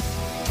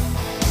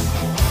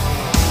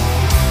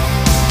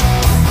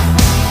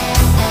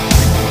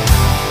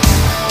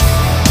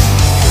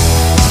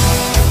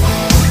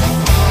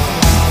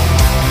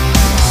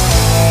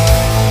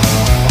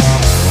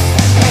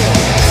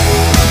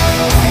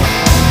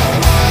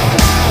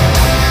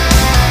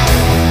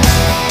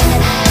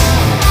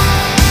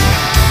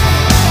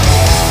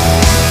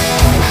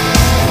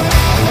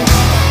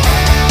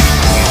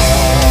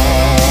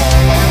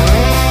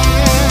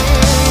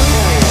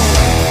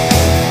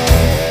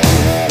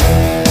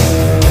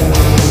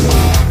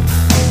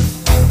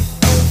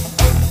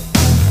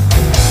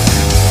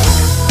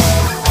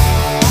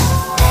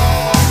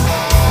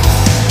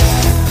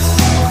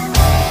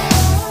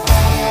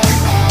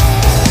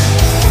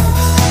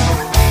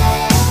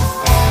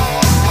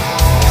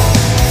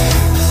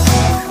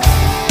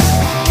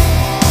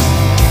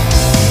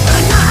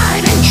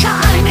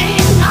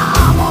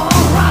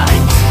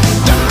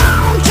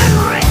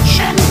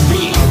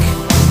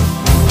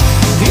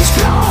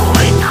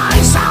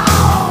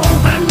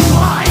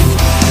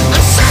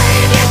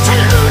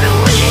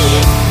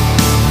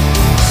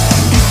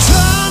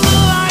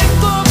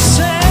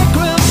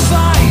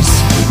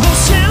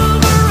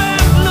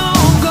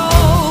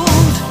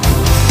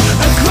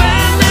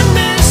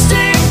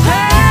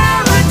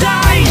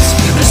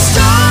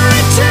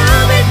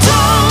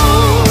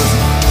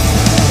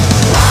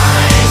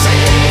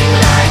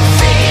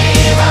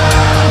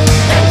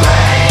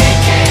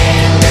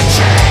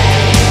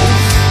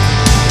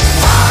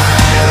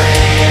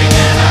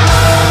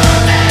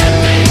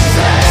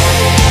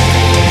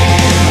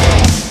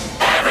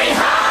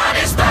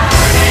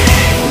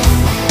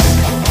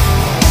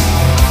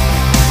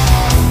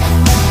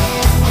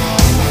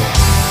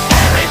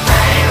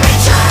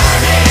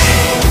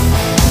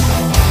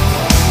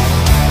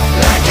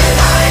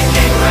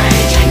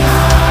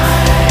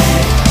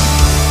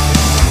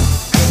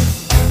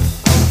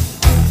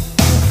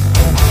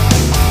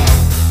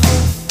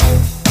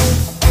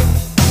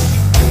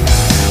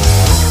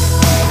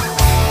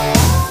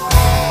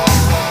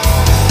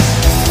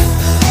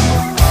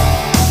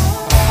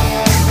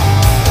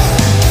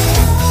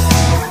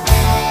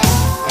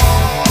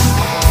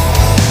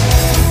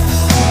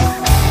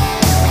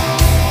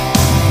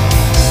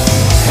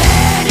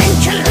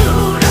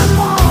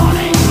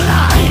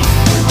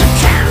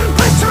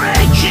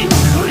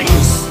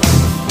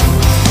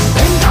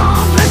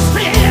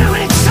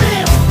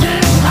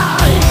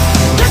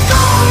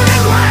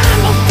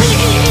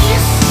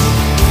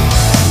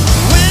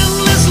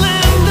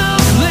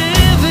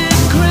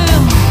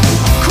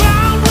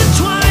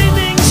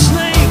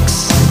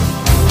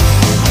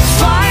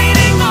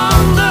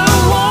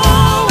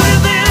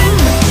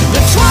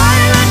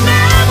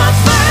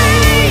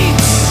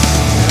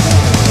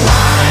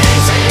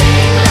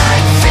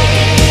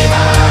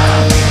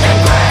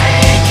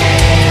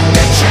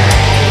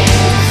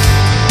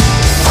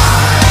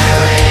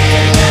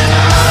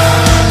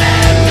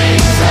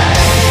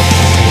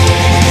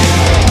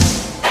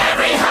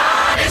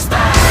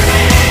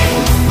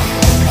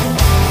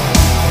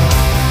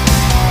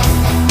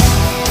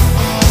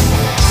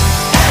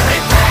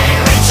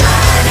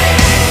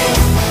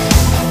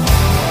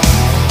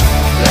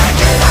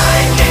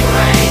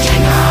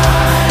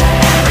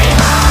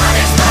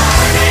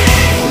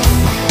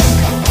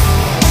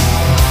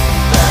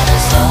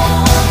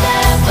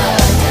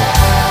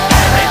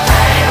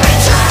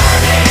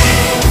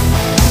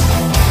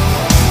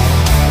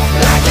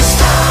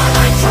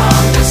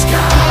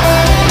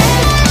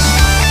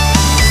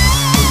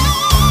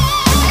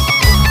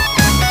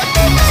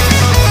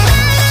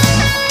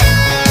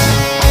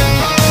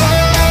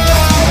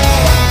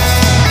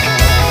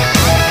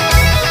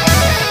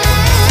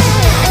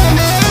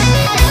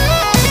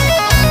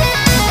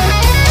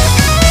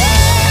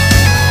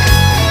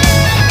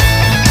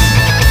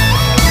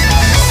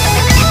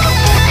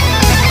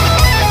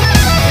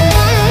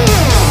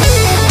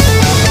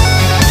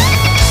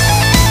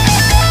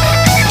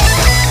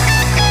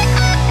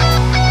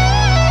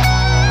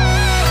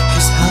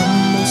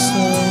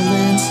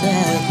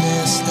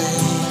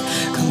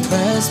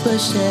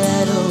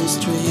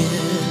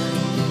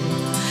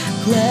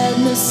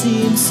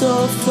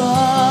 so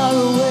far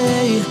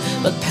away,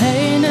 but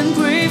pain and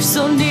grief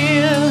so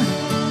near.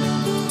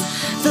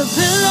 The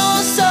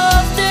billows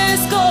of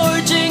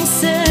disgorging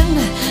sin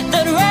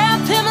that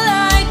wrap him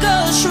like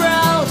a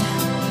shroud.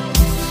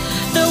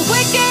 The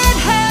wicked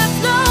have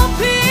no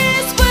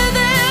peace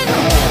within.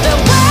 The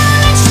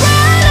well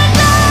shrouded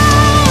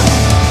now,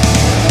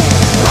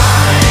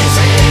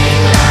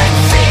 rising like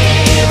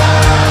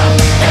fever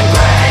and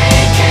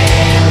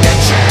breaking the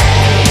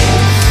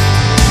chains,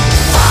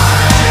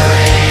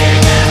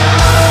 firing an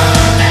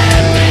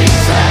unending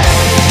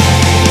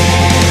flame.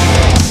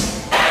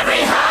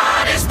 Every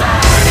heart is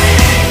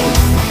burning,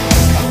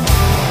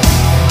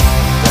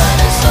 but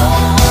a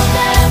soul will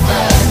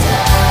never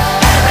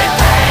die. Every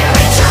pain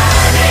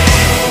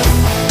returning,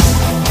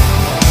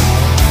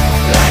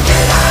 like a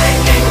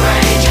lightning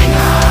raging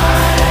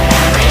high.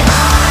 Every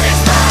heart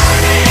is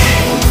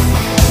burning,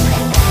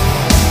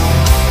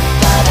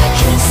 but a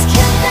kiss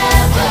can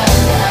never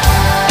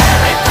lie.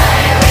 Every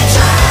pain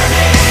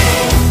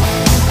returning,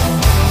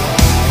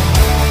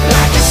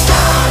 like a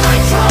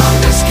starlight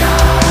from the sky.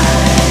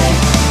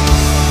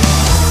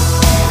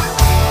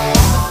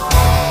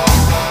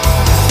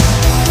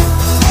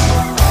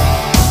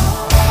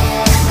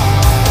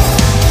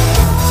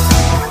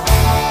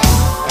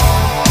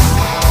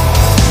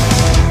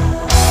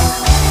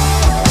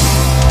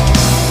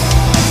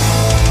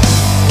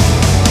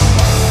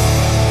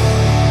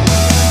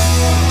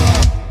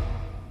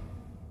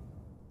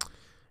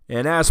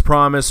 And as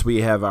promised,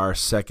 we have our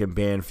second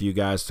band for you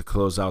guys to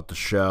close out the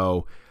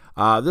show.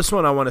 This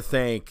one I want to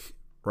thank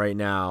right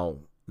now,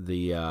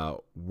 the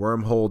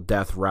Wormhole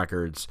Death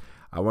Records.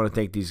 I want to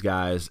thank these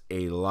guys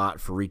a lot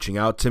for reaching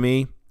out to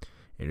me.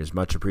 It is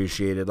much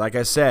appreciated. Like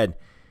I said,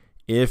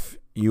 if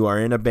you are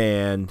in a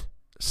band,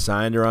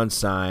 signed or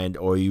unsigned,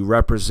 or you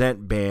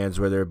represent bands,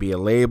 whether it be a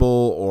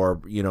label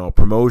or, you know, a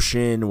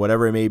promotion,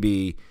 whatever it may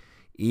be,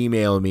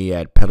 email me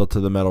at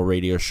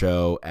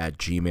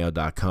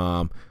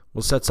pedaltothemetalradioshow@gmail.com.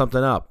 We'll set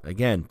something up.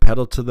 Again,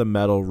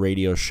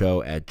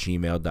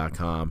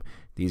 pedaltothemetalradioshow@gmail.com.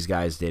 These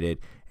guys did it,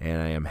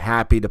 and I am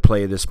happy to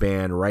play this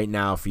band right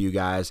now for you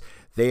guys.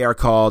 They are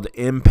called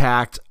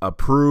Impact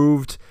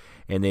Approved,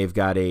 and they've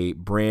got a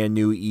brand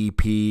new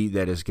EP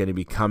that is going to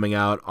be coming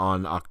out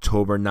on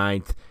October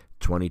 9th,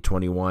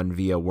 2021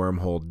 via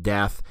Wormhole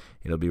Death.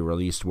 It'll be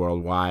released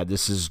worldwide.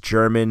 This is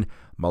German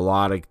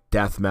melodic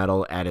death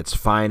metal at its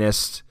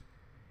finest,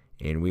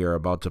 and we are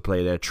about to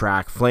play their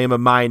track Flame of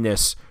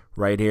Mindness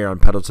right here on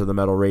Pedal to the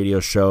Metal Radio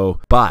Show.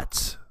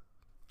 But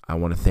I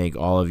want to thank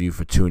all of you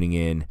for tuning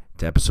in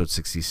to episode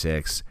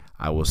 66.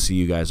 I will see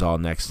you guys all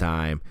next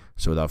time.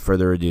 So without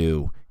further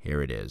ado,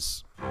 here it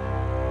is.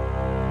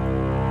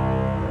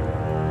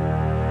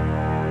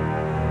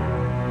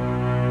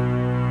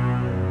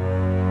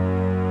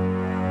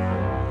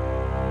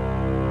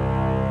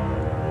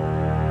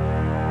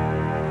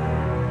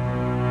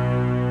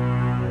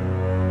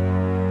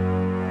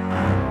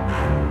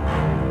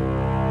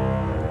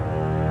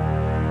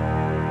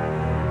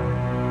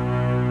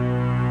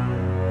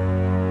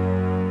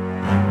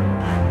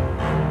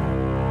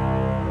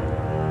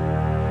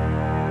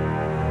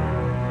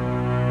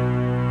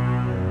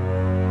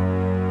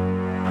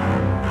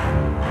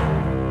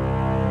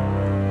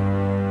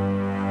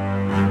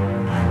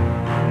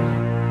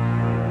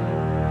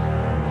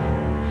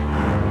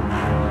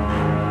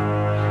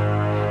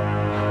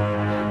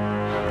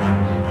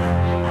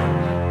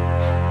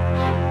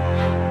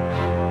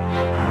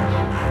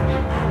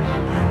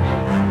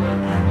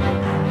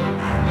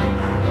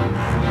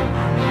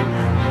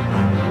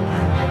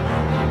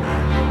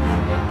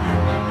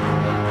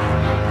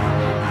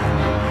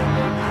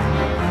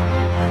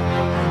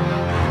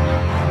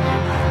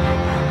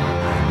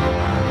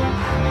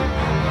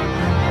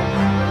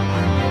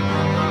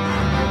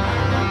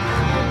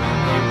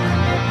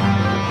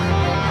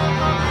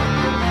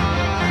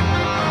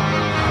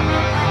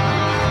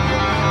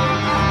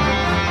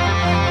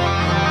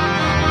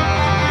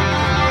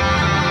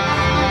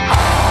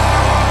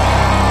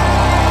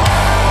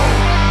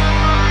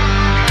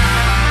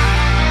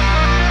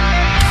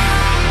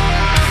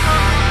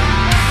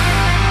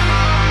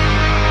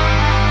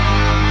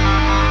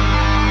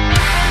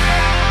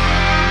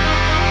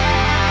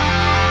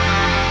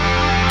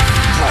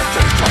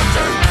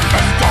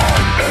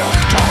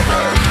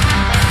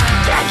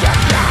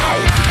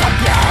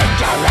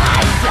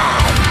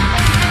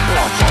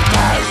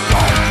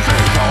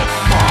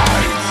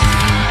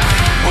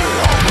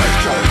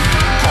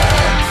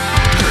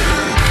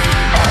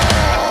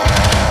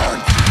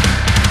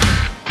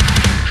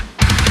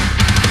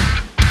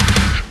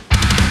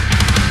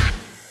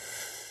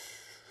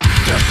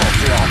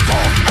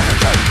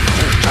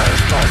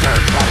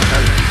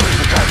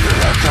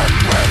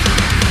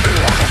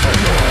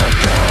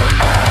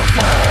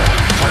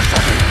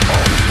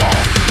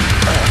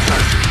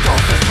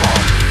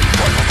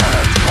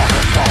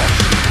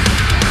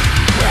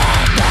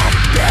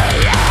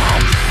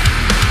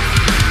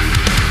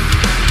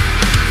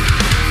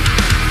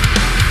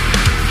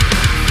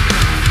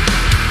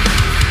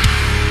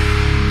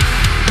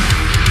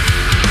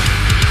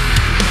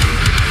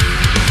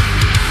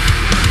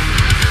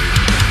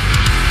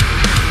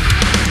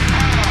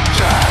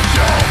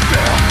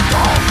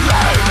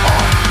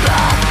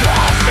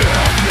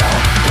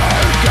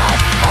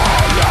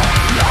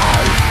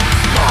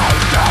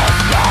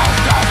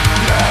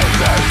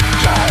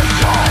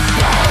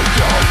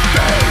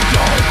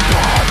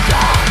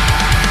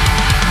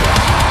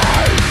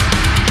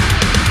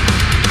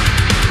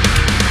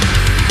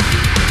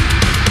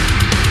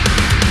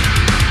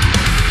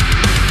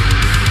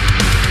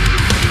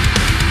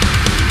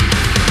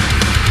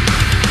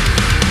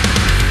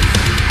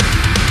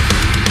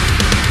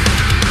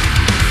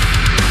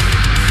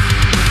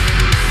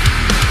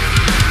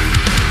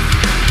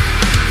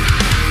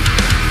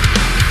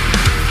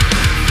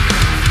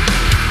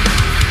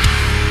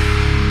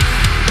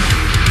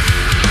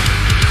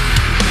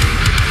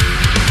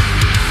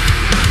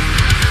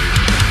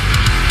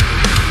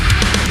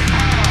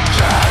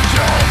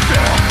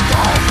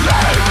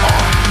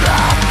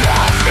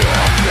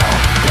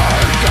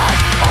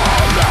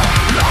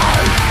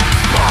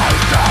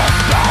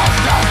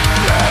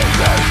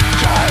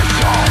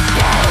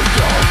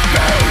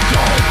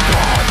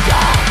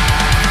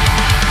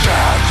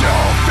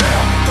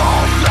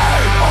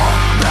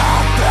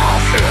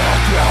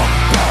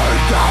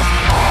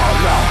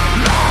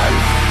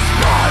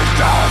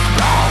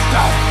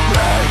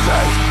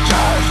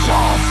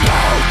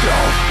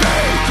 Don't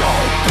be